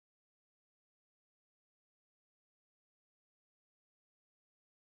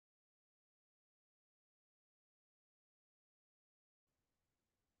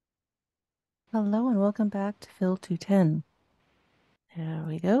Hello and welcome back to Phil 210. There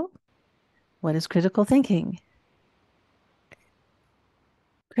we go. What is critical thinking?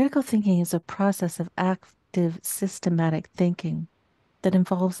 Critical thinking is a process of active, systematic thinking that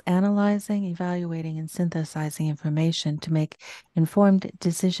involves analyzing, evaluating, and synthesizing information to make informed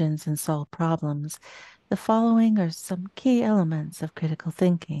decisions and solve problems. The following are some key elements of critical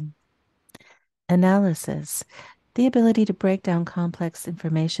thinking. Analysis, the ability to break down complex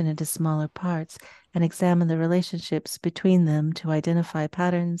information into smaller parts and examine the relationships between them to identify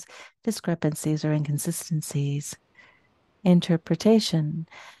patterns, discrepancies, or inconsistencies. Interpretation,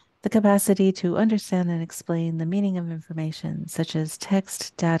 the capacity to understand and explain the meaning of information, such as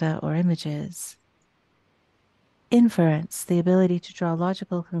text, data, or images. Inference, the ability to draw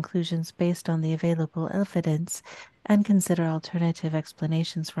logical conclusions based on the available evidence and consider alternative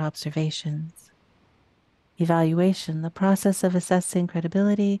explanations for observations. Evaluation, the process of assessing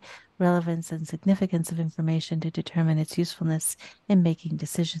credibility, relevance, and significance of information to determine its usefulness in making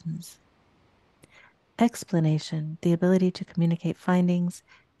decisions. Explanation, the ability to communicate findings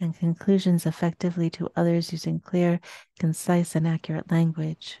and conclusions effectively to others using clear, concise, and accurate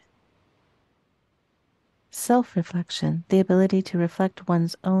language. Self-reflection, the ability to reflect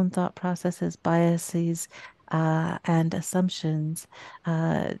one's own thought processes, biases, and assumptions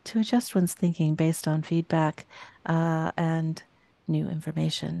to adjust one's thinking based on feedback and new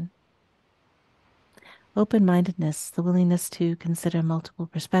information. Open-mindedness, the willingness to consider multiple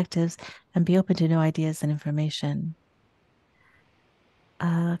perspectives and be open to new ideas and information.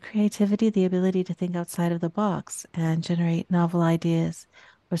 Creativity, the ability to think outside of the box and generate novel ideas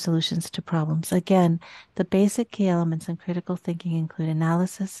or solutions to problems. Again, the basic key elements in critical thinking include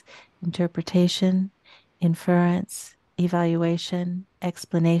analysis, interpretation, inference, evaluation,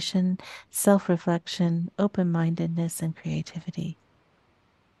 explanation, self-reflection, open-mindedness, and creativity.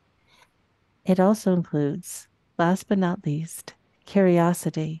 It also includes, last but not least,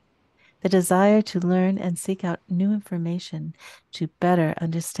 curiosity, the desire to learn and seek out new information to better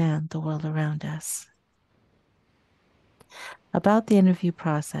understand the world around us. About the interview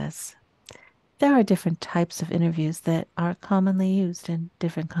process, there are different types of interviews that are commonly used in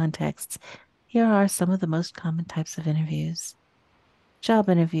different contexts. Here are some of the most common types of interviews. Job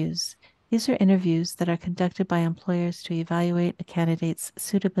interviews. These are interviews that are conducted by employers to evaluate a candidate's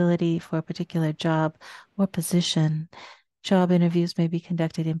suitability for a particular job or position. Job interviews may be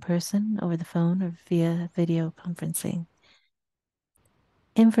conducted in person, over the phone, or via video conferencing.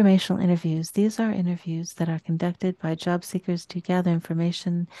 Informational interviews. These are interviews that are conducted by job seekers to gather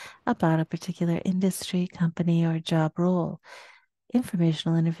information about a particular industry, company, or job role.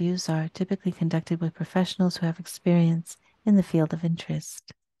 Informational interviews are typically conducted with professionals who have experience in the field of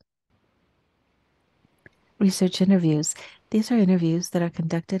interest. Research interviews. These are interviews that are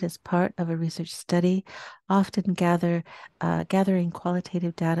conducted as part of a research study, often gathering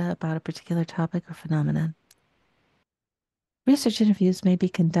qualitative data about a particular topic or phenomenon. Research interviews may be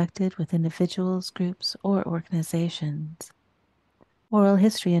conducted with individuals, groups, or organizations. Oral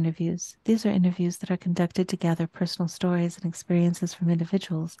history interviews. These are interviews that are conducted to gather personal stories and experiences from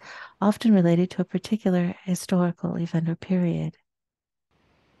individuals, often related to a particular historical event or period.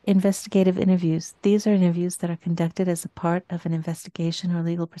 Investigative interviews. These are interviews that are conducted as a part of an investigation or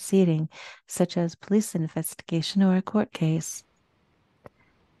legal proceeding, such as police investigation or a court case.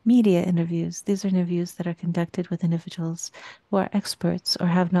 Media interviews. These are interviews that are conducted with individuals who are experts or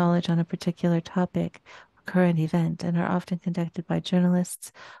have knowledge on a particular topic or current event and are often conducted by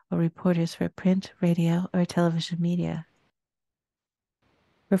journalists or reporters for print, radio, or television media.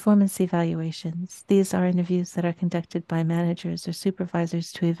 Performance evaluations. These are interviews that are conducted by managers or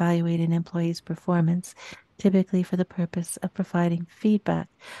supervisors to evaluate an employee's performance, typically for the purpose of providing feedback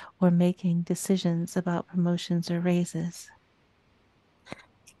or making decisions about promotions or raises.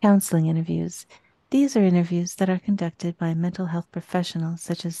 Counseling interviews. These are interviews that are conducted by mental health professionals,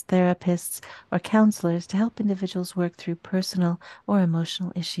 such as therapists or counselors, to help individuals work through personal or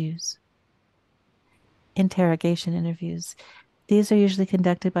emotional issues. Interrogation interviews. These are usually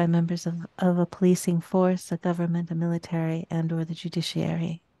conducted by members of a policing force, a government, a military, and or the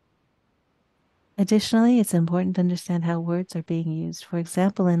judiciary. Additionally, it's important to understand how words are being used. For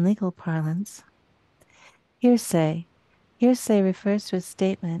example, in legal parlance, hearsay. Hearsay refers to a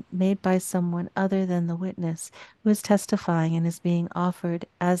statement made by someone other than the witness who is testifying and is being offered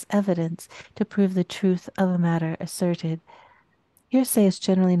as evidence to prove the truth of a matter asserted. Hearsay is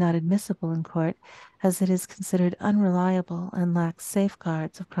generally not admissible in court as it is considered unreliable and lacks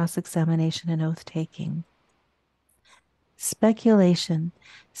safeguards of cross-examination and oath-taking. Speculation.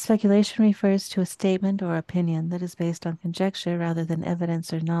 Speculation refers to a statement or opinion that is based on conjecture rather than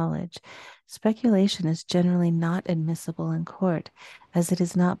evidence or knowledge. Speculation is generally not admissible in court, as it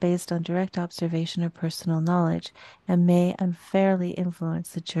is not based on direct observation or personal knowledge and may unfairly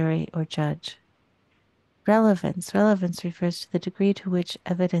influence the jury or judge. Relevance. Relevance refers to the degree to which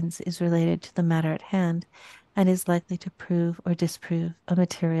evidence is related to the matter at hand and is likely to prove or disprove a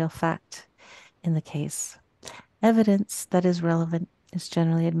material fact in the case. Evidence that is relevant is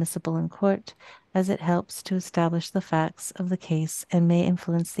generally admissible in court as it helps to establish the facts of the case and may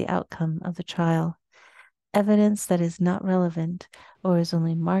influence the outcome of the trial. Evidence that is not relevant or is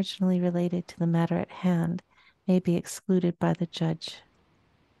only marginally related to the matter at hand may be excluded by the judge.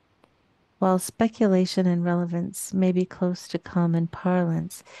 While speculation and relevance may be close to common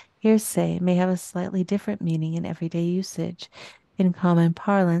parlance, hearsay may have a slightly different meaning in everyday usage. In common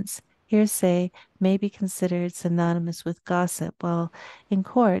parlance, hearsay may be considered synonymous with gossip, while in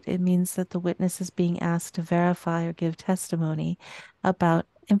court it means that the witness is being asked to verify or give testimony about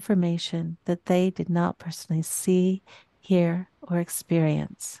information that they did not personally see, hear, or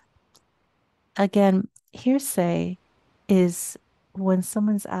experience. Again, hearsay is when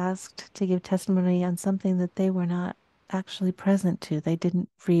someone's asked to give testimony on something that they were not actually present to, they didn't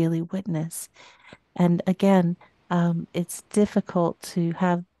really witness. And again, it's difficult to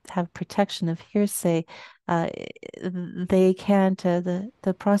have protection of hearsay. Uh, they can't,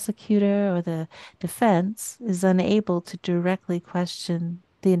 the prosecutor or the defense is unable to directly question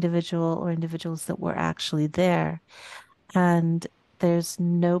the individual or individuals that were actually there. And there's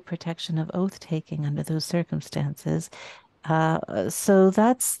no protection of oath taking under those circumstances. So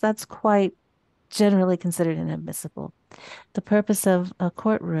that's quite generally considered inadmissible. The purpose of a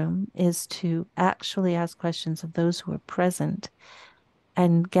courtroom is to actually ask questions of those who are present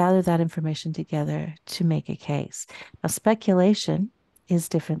and gather that information together to make a case. Now, speculation is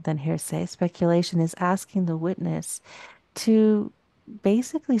different than hearsay. Speculation is asking the witness to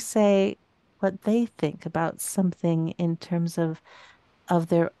basically say what they think about something in terms of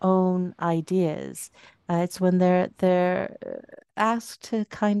their own ideas. It's when they're asked to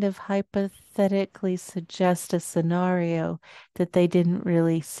kind of hypothetically suggest a scenario that they didn't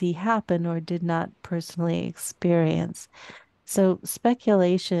really see happen or did not personally experience. So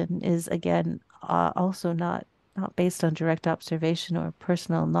speculation is again also not based on direct observation or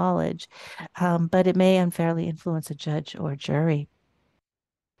personal knowledge, but it may unfairly influence a judge or jury.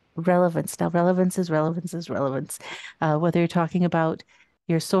 Relevance. Now, relevance is relevance is relevance. Whether you're talking about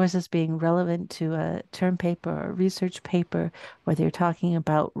your sources being relevant to a term paper or a research paper, whether you're talking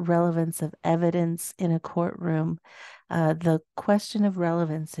about relevance of evidence in a courtroom, the question of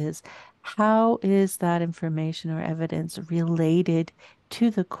relevance is how is that information or evidence related to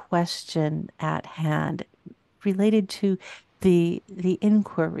the question at hand, related to the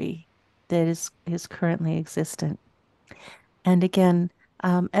inquiry that is currently existent. And again,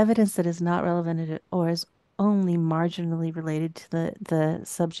 evidence that is not relevant or is only marginally related to the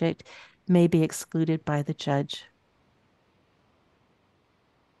subject may be excluded by the judge.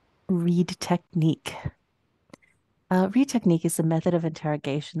 Read technique. Read technique is a method of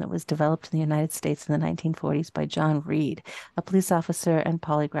interrogation that was developed in the United States in the 1940s by John Reed, a police officer and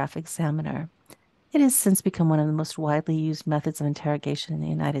polygraph examiner. It has since become one of the most widely used methods of interrogation in the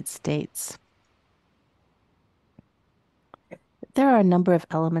United States. There are a number of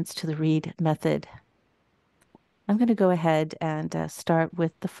elements to the Reed method. I'm going to go ahead and start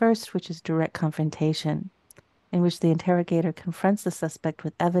with the first, which is direct confrontation, in which the interrogator confronts the suspect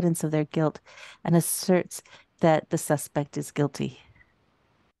with evidence of their guilt and asserts that the suspect is guilty.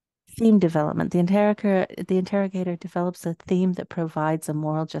 Theme development. The interrogator develops a theme that provides a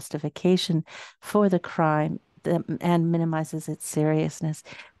moral justification for the crime and minimizes its seriousness.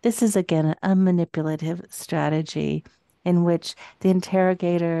 This is again a manipulative strategy in which the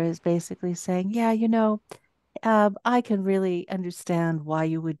interrogator is basically saying, yeah, I can really understand why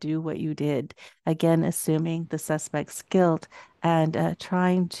you would do what you did. Again, assuming the suspect's guilt and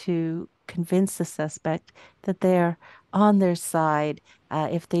trying to convince the suspect that they're on their side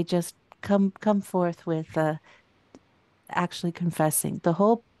if they just come forth with actually confessing. The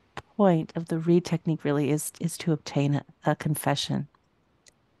whole point of the Reed technique really is to obtain a confession.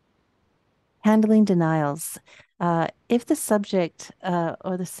 Handling denials. If the subject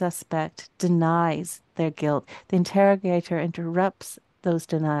or the suspect denies their guilt, the interrogator interrupts those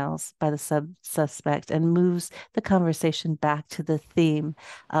denials by the suspect and moves the conversation back to the theme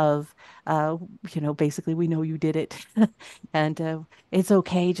of, basically, we know you did it, and it's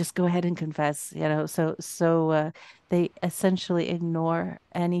okay, just go ahead and confess. So they essentially ignore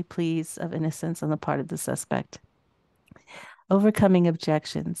any pleas of innocence on the part of the suspect. Overcoming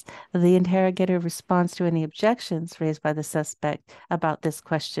objections. The interrogator responds to any objections raised by the suspect about this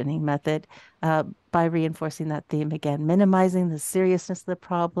questioning method by reinforcing that theme again, minimizing the seriousness of the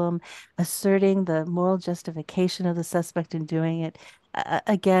problem, asserting the moral justification of the suspect in doing it.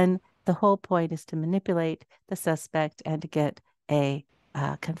 Again, the whole point is to manipulate the suspect and to get a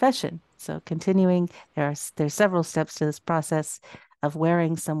confession. So continuing, there's several steps to this process of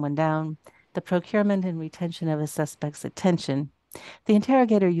wearing someone down. The procurement and retention of a suspect's attention. The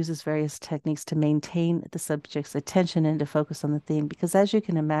interrogator uses various techniques to maintain the subject's attention and to focus on the theme, because as you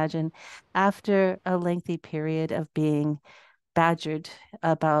can imagine, after a lengthy period of being badgered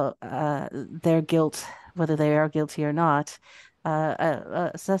about their guilt, whether they are guilty or not,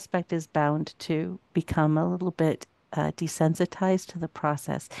 a suspect is bound to become a little bit desensitized to the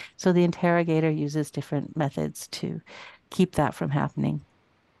process. So the interrogator uses different methods to keep that from happening.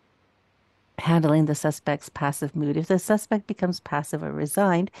 Handling the suspect's passive mood. If the suspect becomes passive or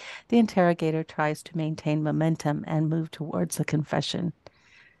resigned, the interrogator tries to maintain momentum and move towards a confession.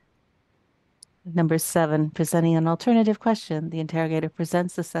 Number 7, presenting an alternative question. The interrogator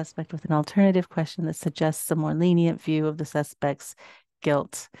presents the suspect with an alternative question that suggests a more lenient view of the suspect's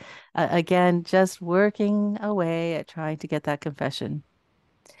guilt. Again, just working away at trying to get that confession.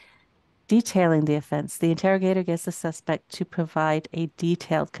 Detailing the offense. The interrogator gets the suspect to provide a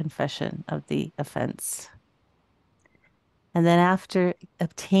detailed confession of the offense. And then after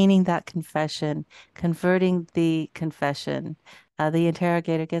obtaining that confession, converting the confession, the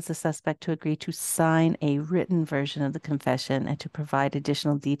interrogator gets the suspect to agree to sign a written version of the confession and to provide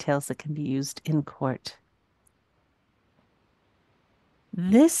additional details that can be used in court.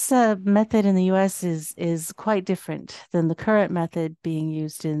 This method in the US is quite different than the current method being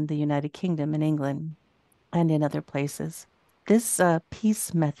used in the United Kingdom and England and in other places. This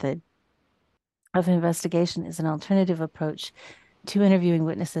peace method of investigation is an alternative approach to interviewing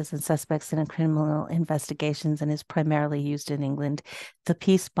witnesses and suspects in criminal investigations and is primarily used in England. The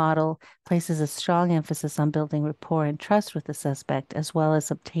peace model places a strong emphasis on building rapport and trust with the suspect, as well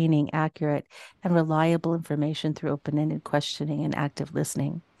as obtaining accurate and reliable information through open-ended questioning and active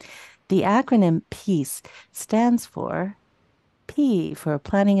listening. The acronym PEACE stands for P for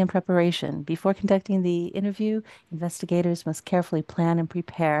planning and preparation. Before conducting the interview, investigators must carefully plan and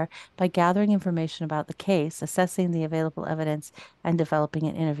prepare by gathering information about the case, assessing the available evidence, and developing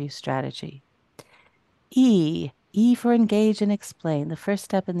an interview strategy. E for engage and explain. The first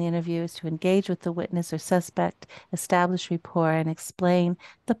step in the interview is to engage with the witness or suspect, establish rapport, and explain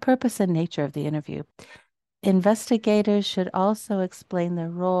the purpose and nature of the interview. Investigators should also explain their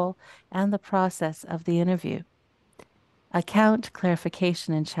role and the process of the interview. Account,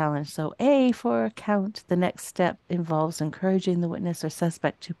 clarification, and challenge. So A for account, the next step involves encouraging the witness or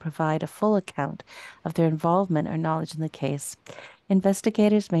suspect to provide a full account of their involvement or knowledge in the case.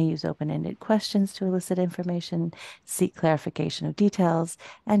 Investigators may use open-ended questions to elicit information, seek clarification of details,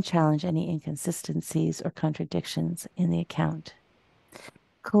 and challenge any inconsistencies or contradictions in the account.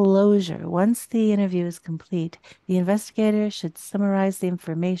 Closure. Once the interview is complete, the investigator should summarize the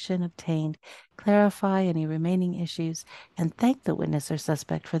information obtained, clarify any remaining issues, and thank the witness or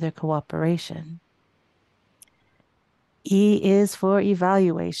suspect for their cooperation. E is for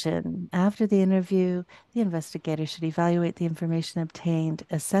evaluation. After the interview, the investigator should evaluate the information obtained,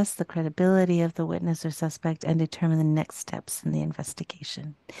 assess the credibility of the witness or suspect, and determine the next steps in the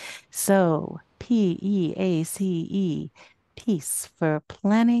investigation. So, PEACE. Peace for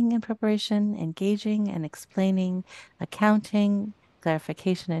planning and preparation, engaging and explaining, accounting,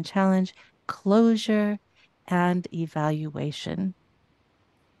 clarification and challenge, closure, and evaluation.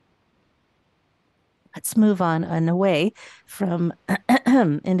 Let's move on and away from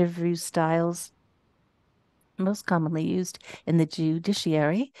interview styles most commonly used in the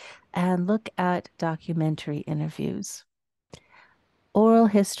judiciary and look at documentary interviews. Oral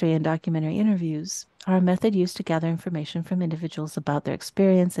history and documentary interviews are a method used to gather information from individuals about their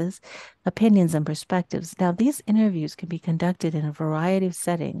experiences, opinions, and perspectives. Now, these interviews can be conducted in a variety of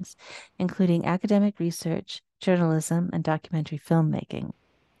settings, including academic research, journalism, and documentary filmmaking.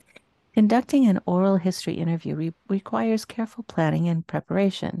 Conducting an oral history interview requires careful planning and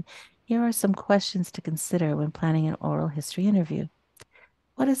preparation. Here are some questions to consider when planning an oral history interview.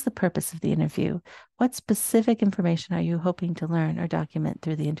 What is the purpose of the interview? What specific information are you hoping to learn or document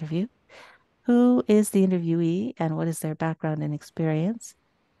through the interview? Who is the interviewee and what is their background and experience?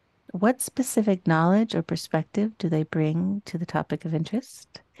 What specific knowledge or perspective do they bring to the topic of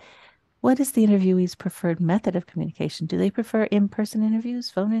interest? What is the interviewee's preferred method of communication? Do they prefer in-person interviews,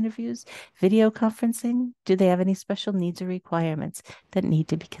 phone interviews, video conferencing? Do they have any special needs or requirements that need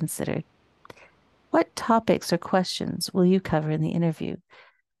to be considered? What topics or questions will you cover in the interview?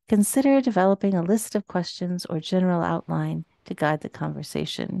 Consider developing a list of questions or general outline to guide the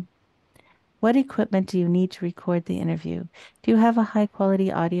conversation. What equipment do you need to record the interview? Do you have a high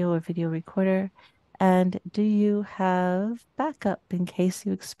quality audio or video recorder? And do you have backup in case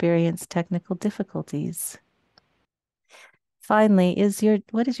you experience technical difficulties? Finally,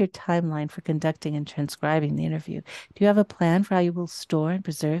 what is your timeline for conducting and transcribing the interview? Do you have a plan for how you will store and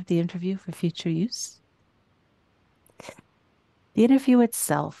preserve the interview for future use? The interview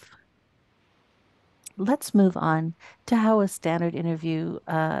itself. Let's move on to how a standard interview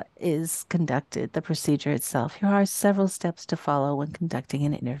is conducted, the procedure itself. Here are several steps to follow when conducting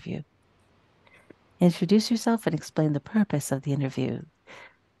an interview. Introduce yourself and explain the purpose of the interview.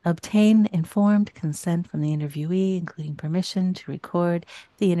 Obtain informed consent from the interviewee, including permission to record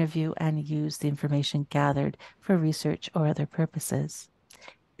the interview and use the information gathered for research or other purposes.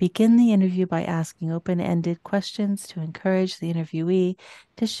 Begin the interview by asking open-ended questions to encourage the interviewee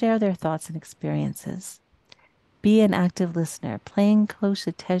to share their thoughts and experiences. Be an active listener, paying close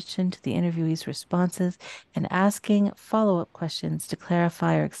attention to the interviewee's responses and asking follow-up questions to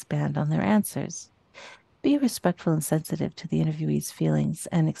clarify or expand on their answers. Be respectful and sensitive to the interviewee's feelings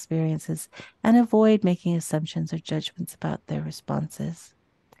and experiences and avoid making assumptions or judgments about their responses.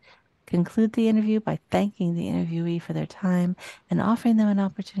 Conclude the interview by thanking the interviewee for their time and offering them an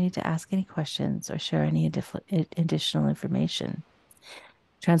opportunity to ask any questions or share any additional information.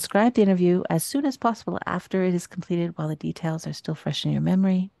 Transcribe the interview as soon as possible after it is completed while the details are still fresh in your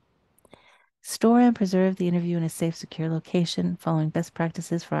memory. Store and preserve the interview in a safe, secure location, following best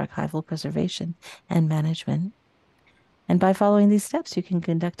practices for archival preservation and management. And by following these steps, you can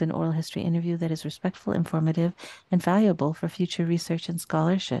conduct an oral history interview that is respectful, informative, and valuable for future research and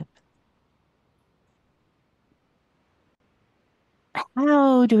scholarship.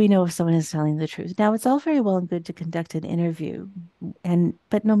 How do we know if someone is telling the truth? Now, it's all very well and good to conduct an interview,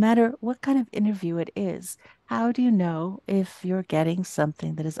 but no matter what kind of interview it is, how do you know if you're getting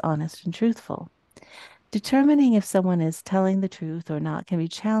something that is honest and truthful? Determining if someone is telling the truth or not can be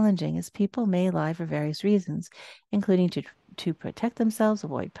challenging, as people may lie for various reasons, including to protect themselves,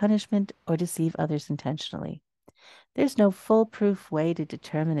 avoid punishment, or deceive others intentionally. There's no foolproof way to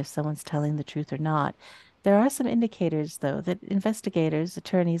determine if someone's telling the truth or not. There are some indicators, though, that investigators,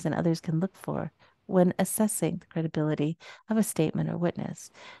 attorneys, and others can look for when assessing the credibility of a statement or witness.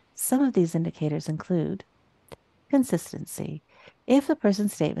 Some of these indicators include consistency. If the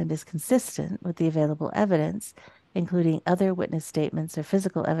person's statement is consistent with the available evidence, including other witness statements or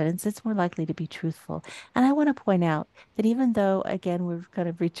physical evidence, it's more likely to be truthful. And I want to point out that even though, again, we're kind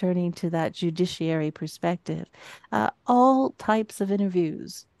of returning to that judiciary perspective, all types of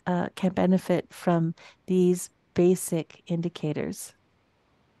interviews can benefit from these basic indicators.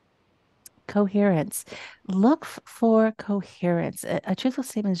 Coherence. Look for coherence. A truthful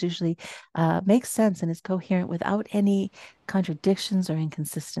statement is usually makes sense and is coherent without any contradictions or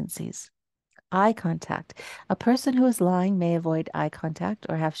inconsistencies. Eye contact. A person who is lying may avoid eye contact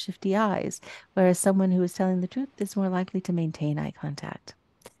or have shifty eyes, whereas someone who is telling the truth is more likely to maintain eye contact.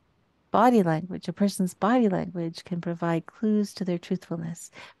 Body language. A person's body language can provide clues to their truthfulness.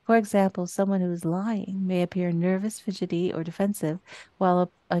 For example, someone who is lying may appear nervous, fidgety, or defensive,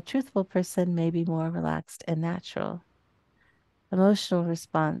 while a truthful person may be more relaxed and natural. Emotional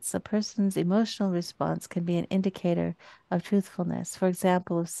response. A person's emotional response can be an indicator of truthfulness. For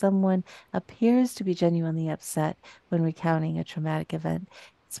example, if someone appears to be genuinely upset when recounting a traumatic event,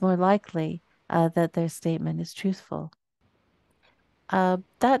 it's more likely that their statement is truthful.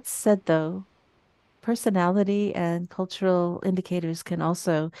 That said, though, personality and cultural indicators can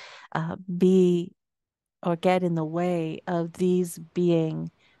also be or get in the way of these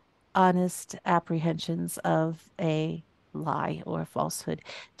being honest apprehensions of a lie or a falsehood.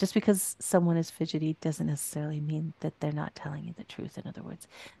 Just because someone is fidgety doesn't necessarily mean that they're not telling you the truth. In other words,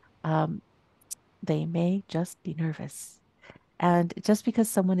 they may just be nervous. And just because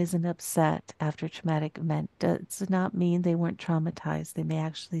someone isn't upset after a traumatic event does not mean they weren't traumatized. They may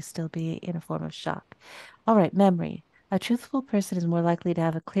actually still be in a form of shock. All right, memory. A truthful person is more likely to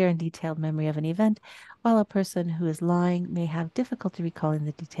have a clear and detailed memory of an event, while a person who is lying may have difficulty recalling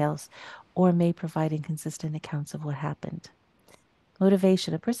the details or may provide inconsistent accounts of what happened.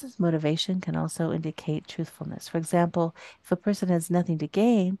 Motivation. A person's motivation can also indicate truthfulness. For example, if a person has nothing to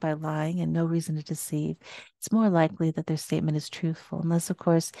gain by lying and no reason to deceive, it's more likely that their statement is truthful, unless, of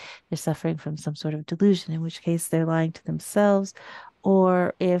course, they're suffering from some sort of delusion, in which case they're lying to themselves,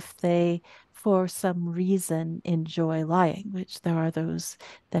 or if they, for some reason, enjoy lying, which there are those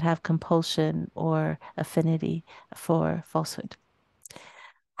that have compulsion or affinity for falsehood.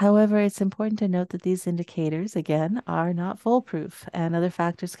 However, it's important to note that these indicators, again, are not foolproof, and other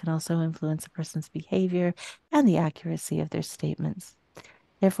factors can also influence a person's behavior and the accuracy of their statements.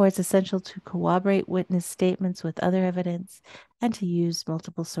 Therefore, it's essential to corroborate witness statements with other evidence and to use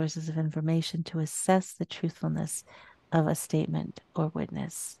multiple sources of information to assess the truthfulness of a statement or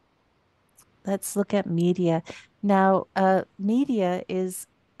witness. Let's look at media. Now, media is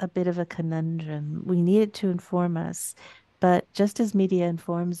a bit of a conundrum. We need it to inform us, but just as media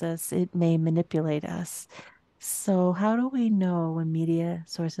informs us, it may manipulate us. So, how do we know when media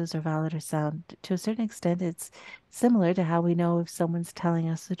sources are valid or sound? To a certain extent, it's similar to how we know if someone's telling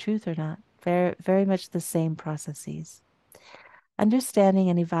us the truth or not. Very, very much the same processes.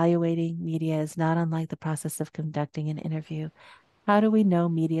 Understanding and evaluating media is not unlike the process of conducting an interview. How do we know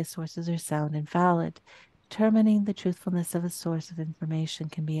media sources are sound and valid? Determining the truthfulness of a source of information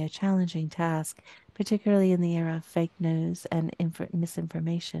can be a challenging task, particularly in the era of fake news and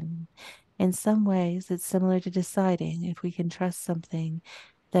misinformation. In some ways, it's similar to deciding if we can trust something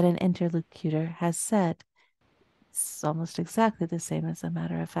that an interlocutor has said. It's almost exactly the same as a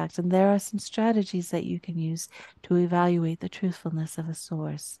matter of fact. And there are some strategies that you can use to evaluate the truthfulness of a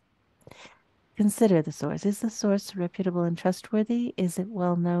source. Consider the source. Is the source reputable and trustworthy? Is it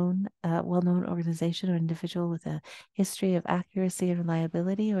well-known organization or individual with a history of accuracy and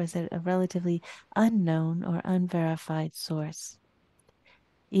reliability, or is it a relatively unknown or unverified source?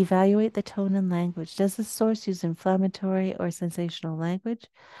 Evaluate the tone and language. Does the source use inflammatory or sensational language,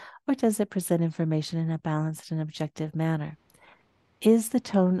 or does it present information in a balanced and objective manner? Is the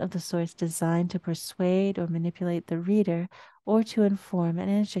tone of the source designed to persuade or manipulate the reader, or to inform and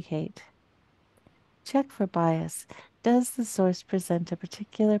educate? Check for bias. Does the source present a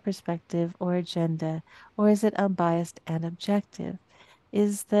particular perspective or agenda, or is it unbiased and objective?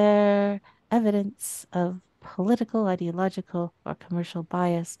 Is there evidence of political, ideological, or commercial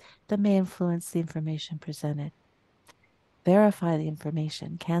bias that may influence the information presented? Verify the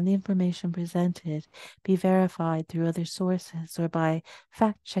information. Can the information presented be verified through other sources or by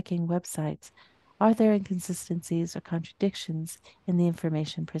fact checking websites? Are there inconsistencies or contradictions in the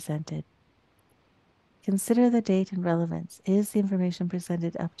information presented? Consider the date and relevance. Is the information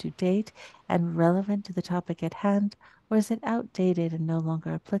presented up to date and relevant to the topic at hand, or is it outdated and no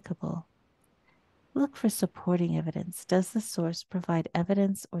longer applicable? Look for supporting evidence. Does the source provide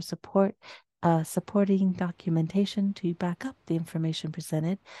evidence or supporting documentation to back up the information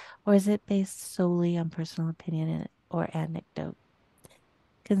presented, or is it based solely on personal opinion or anecdote?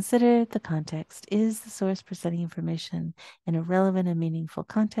 Consider the context. Is the source presenting information in a relevant and meaningful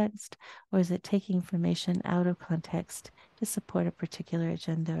context, or is it taking information out of context to support a particular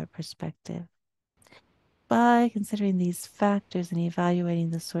agenda or perspective? By considering these factors and evaluating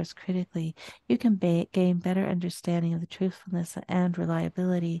the source critically, you can gain better understanding of the truthfulness and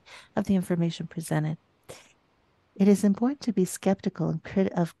reliability of the information presented. It is important to be skeptical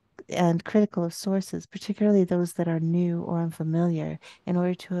and critical of sources, particularly those that are new or unfamiliar, in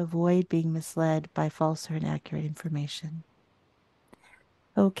order to avoid being misled by false or inaccurate information.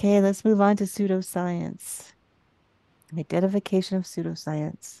 Okay, let's move on to pseudoscience. Identification of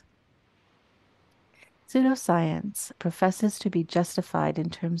pseudoscience. Pseudoscience professes to be justified in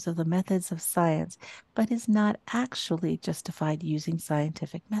terms of the methods of science, but is not actually justified using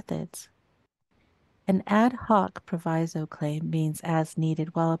scientific methods. An ad hoc proviso claim means as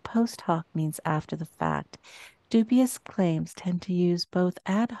needed, while a post hoc means after the fact. Dubious claims tend to use both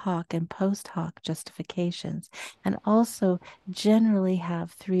ad hoc and post hoc justifications and also generally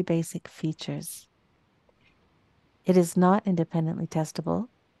have three basic features. It is not independently testable.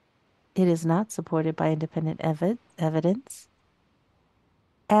 It is not supported by independent evidence.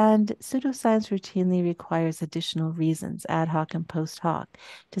 And pseudoscience routinely requires additional reasons, ad hoc and post hoc,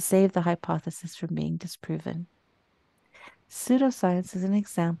 to save the hypothesis from being disproven. Pseudoscience is an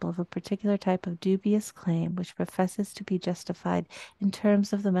example of a particular type of dubious claim which professes to be justified in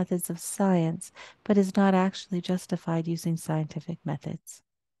terms of the methods of science, but is not actually justified using scientific methods.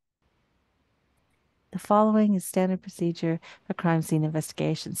 The following is standard procedure for crime scene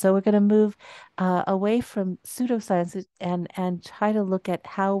investigation. So we're going to move away from pseudoscience and try to look at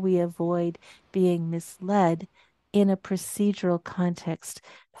how we avoid being misled in a procedural context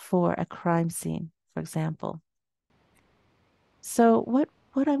for a crime scene, for example. So what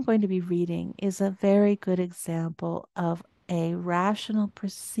I'm going to be reading is a very good example of a rational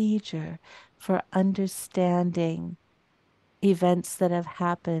procedure for understanding events that have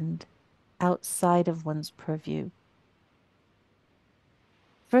happened outside of one's purview.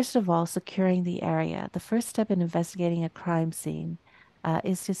 First of all, securing the area. The first step in investigating a crime scene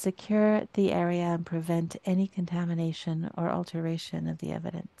is to secure the area and prevent any contamination or alteration of the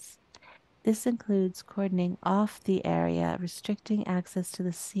evidence. This includes cordoning off the area, restricting access to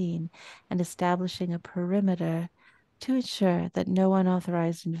the scene, and establishing a perimeter to ensure that no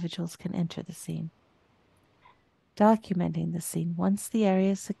unauthorized individuals can enter the scene. Documenting the scene. Once the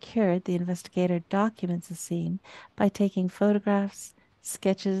area is secured, the investigator documents the scene by taking photographs,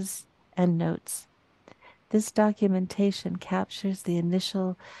 sketches, and notes. This documentation captures the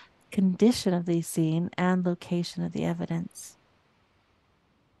initial condition of the scene and location of the evidence.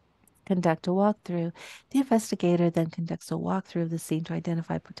 Conduct a walkthrough. The investigator then conducts a walkthrough of the scene to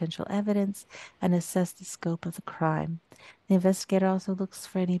identify potential evidence and assess the scope of the crime. The investigator also looks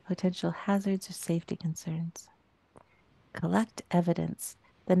for any potential hazards or safety concerns. Collect evidence.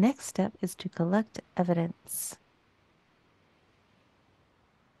 The next step is to collect evidence.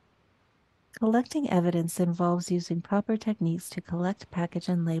 Collecting evidence involves using proper techniques to collect, package,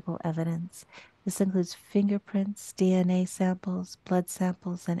 and label evidence. This includes fingerprints, DNA samples, blood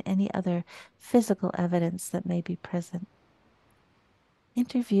samples, and any other physical evidence that may be present.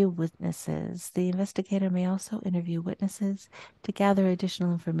 Interview witnesses. The investigator may also interview witnesses to gather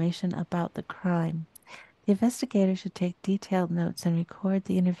additional information about the crime. The investigator should take detailed notes and record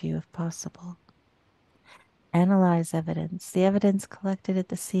the interview if possible. Analyze evidence. The evidence collected at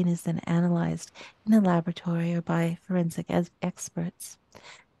the scene is then analyzed in a laboratory or by forensic experts.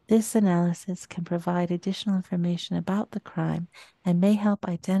 This analysis can provide additional information about the crime and may help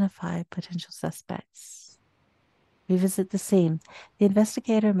identify potential suspects. Revisit the scene. The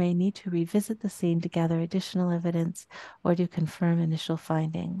investigator may need to revisit the scene to gather additional evidence or to confirm initial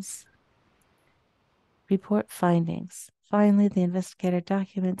findings. Report findings. Finally, the investigator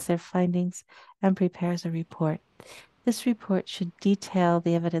documents their findings and prepares a report. This report should detail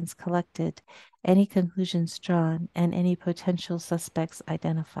the evidence collected, any conclusions drawn, and any potential suspects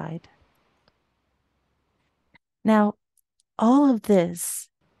identified. Now, all of this,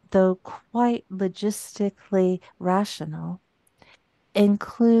 though quite logistically rational,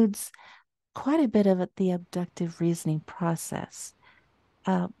 includes quite a bit of the abductive reasoning process.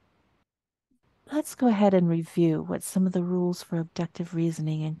 Let's go ahead and review what some of the rules for abductive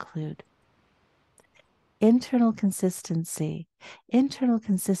reasoning include. Internal consistency. Internal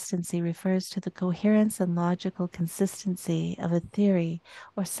consistency refers to the coherence and logical consistency of a theory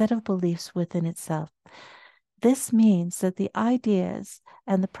or set of beliefs within itself. This means that the ideas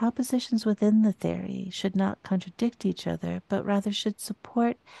and the propositions within the theory should not contradict each other, but rather should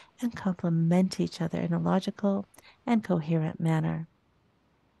support and complement each other in a logical and coherent manner.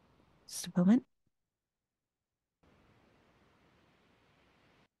 Just a moment.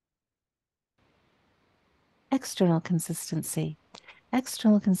 External consistency.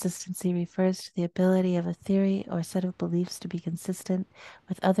 External consistency refers to the ability of a theory or set of beliefs to be consistent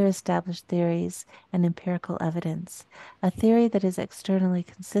with other established theories and empirical evidence. A theory that is externally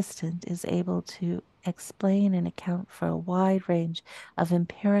consistent is able to explain and account for a wide range of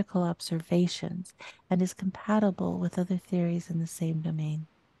empirical observations and is compatible with other theories in the same domain.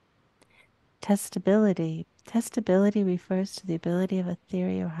 Testability. Testability refers to the ability of a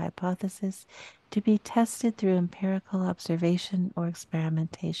theory or hypothesis to be tested through empirical observation or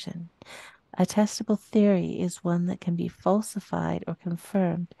experimentation. A testable theory is one that can be falsified or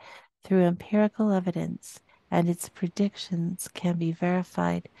confirmed through empirical evidence, and its predictions can be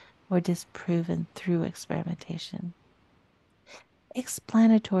verified or disproven through experimentation.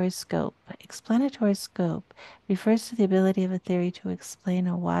 Explanatory scope. Explanatory scope refers to the ability of a theory to explain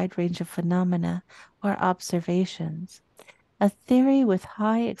a wide range of phenomena or observations. A theory with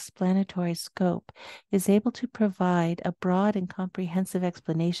high explanatory scope is able to provide a broad and comprehensive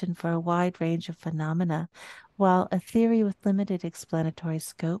explanation for a wide range of phenomena, while a theory with limited explanatory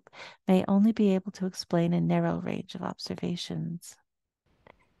scope may only be able to explain a narrow range of observations.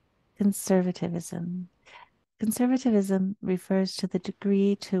 Conservatism. Conservatism refers to the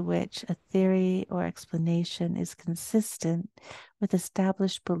degree to which a theory or explanation is consistent with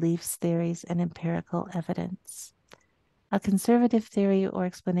established beliefs, theories, and empirical evidence. A conservative theory or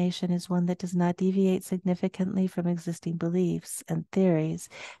explanation is one that does not deviate significantly from existing beliefs and theories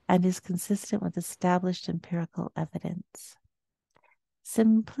and is consistent with established empirical evidence.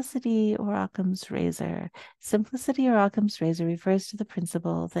 Simplicity or Occam's razor. Simplicity or Occam's razor refers to the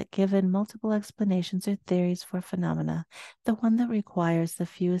principle that given multiple explanations or theories for phenomena, the one that requires the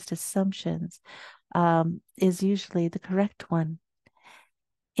fewest assumptions is usually the correct one.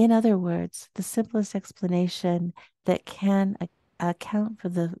 In other words, the simplest explanation that can account for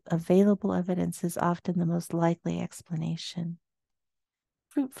the available evidence is often the most likely explanation.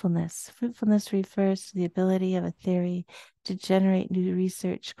 Fruitfulness. Fruitfulness refers to the ability of a theory to generate new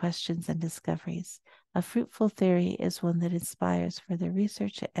research questions and discoveries. A fruitful theory is one that inspires further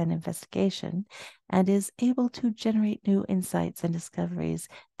research and investigation and is able to generate new insights and discoveries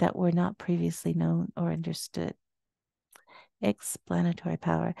that were not previously known or understood. Explanatory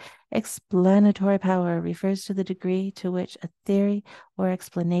power. Explanatory power refers to the degree to which a theory or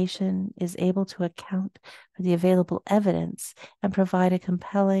explanation is able to account for the available evidence and provide a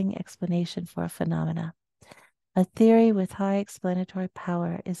compelling explanation for a phenomena. A theory with high explanatory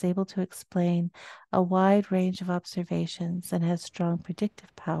power is able to explain a wide range of observations and has strong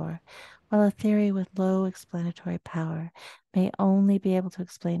predictive power, while a theory with low explanatory power may only be able to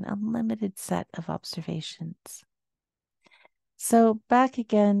explain a limited set of observations. So back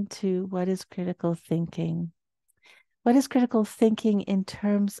again to what is critical thinking? What is critical thinking in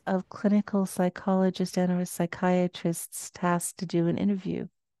terms of clinical psychologists and or psychiatrists tasked to do an interview?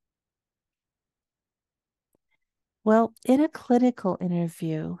 Well, in a clinical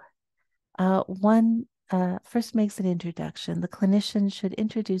interview, one first makes an introduction. The clinician should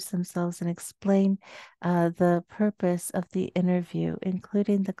introduce themselves and explain the purpose of the interview,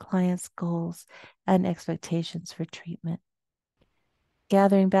 including the client's goals and expectations for treatment.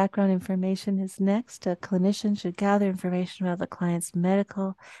 Gathering background information is next. A clinician should gather information about the client's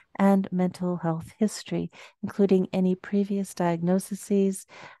medical and mental health history, including any previous diagnoses,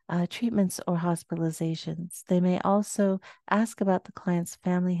 treatments, or hospitalizations. They may also ask about the client's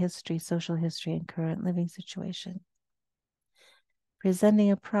family history, social history, and current living situation. Presenting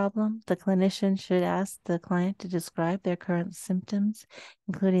a problem, the clinician should ask the client to describe their current symptoms,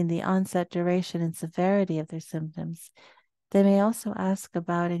 including the onset, duration, and severity of their symptoms. They may also ask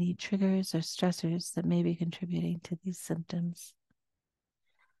about any triggers or stressors that may be contributing to these symptoms.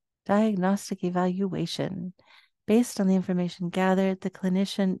 Diagnostic evaluation. Based on the information gathered, the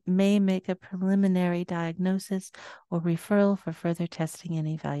clinician may make a preliminary diagnosis or referral for further testing and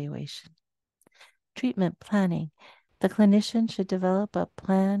evaluation. Treatment planning. The clinician should develop a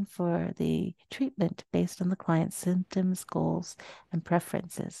plan for the treatment based on the client's symptoms, goals, and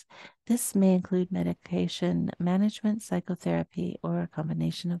preferences. This may include medication management, psychotherapy, or a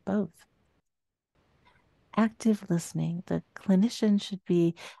combination of both. Active listening. The clinician should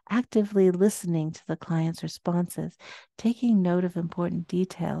be actively listening to the client's responses, taking note of important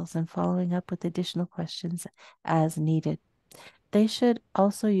details, and following up with additional questions as needed. They should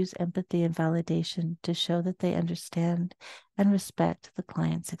also use empathy and validation to show that they understand and respect the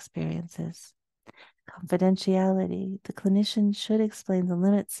client's experiences. Confidentiality. The clinician should explain the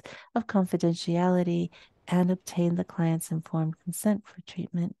limits of confidentiality and obtain the client's informed consent for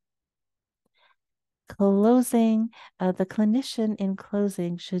treatment. Closing. The clinician in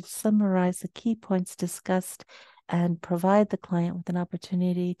closing should summarize the key points discussed and provide the client with an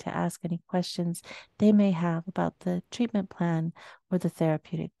opportunity to ask any questions they may have about the treatment plan or the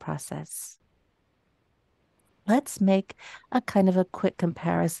therapeutic process. Let's make a kind of a quick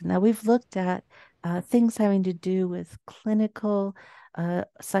comparison. Now, we've looked at things having to do with clinical,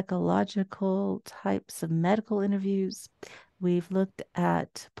 psychological types of medical interviews. We've looked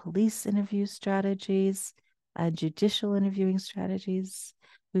at police interview strategies, judicial interviewing strategies.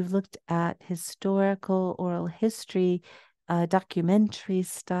 We've looked at historical oral history, documentary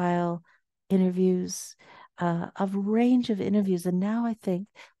style interviews, a range of interviews. And now I think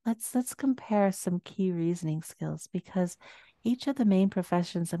let's compare some key reasoning skills, because each of the main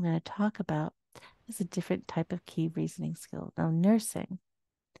professions I'm going to talk about is a different type of key reasoning skill. Now, nursing.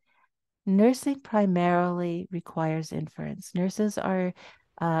 Nursing primarily requires inference. Nurses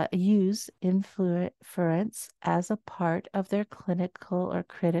use inference as a part of their clinical or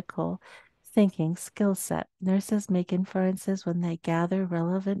critical thinking skill set. Nurses make inferences when they gather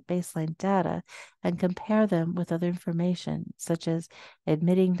relevant baseline data and compare them with other information, such as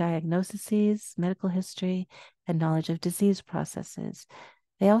admitting diagnoses, medical history, and knowledge of disease processes.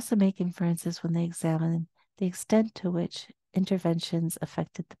 They also make inferences when they examine the extent to which interventions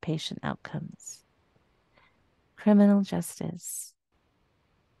affected the patient outcomes. Criminal justice.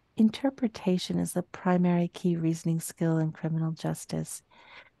 Interpretation is the primary key reasoning skill in criminal justice.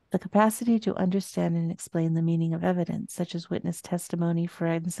 The capacity to understand and explain the meaning of evidence, such as witness testimony,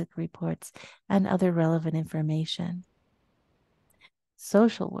 forensic reports, and other relevant information.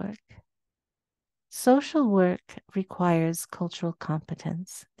 Social work. Social work requires cultural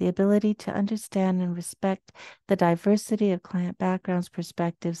competence, the ability to understand and respect the diversity of client backgrounds,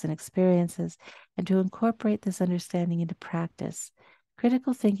 perspectives, and experiences, and to incorporate this understanding into practice.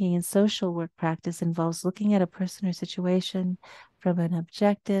 Critical thinking in social work practice involves looking at a person or situation from an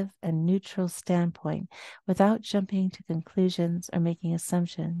objective and neutral standpoint without jumping to conclusions or making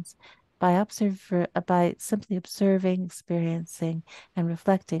assumptions by simply observing, experiencing, and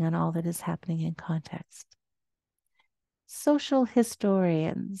reflecting on all that is happening in context. Social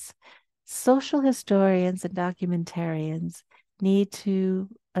historians. Social historians and documentarians need to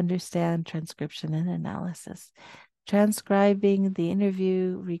understand transcription and analysis. Transcribing the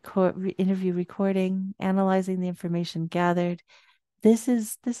interview recording, analyzing the information gathered. This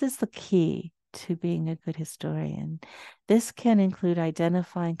is the key to being a good historian. This can include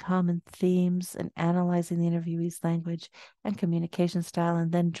identifying common themes and analyzing the interviewee's language and communication style,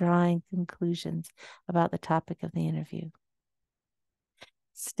 and then drawing conclusions about the topic of the interview.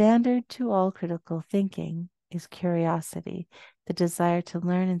 Standard to all critical thinking is curiosity, the desire to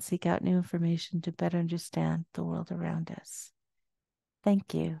learn and seek out new information to better understand the world around us.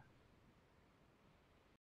 Thank you.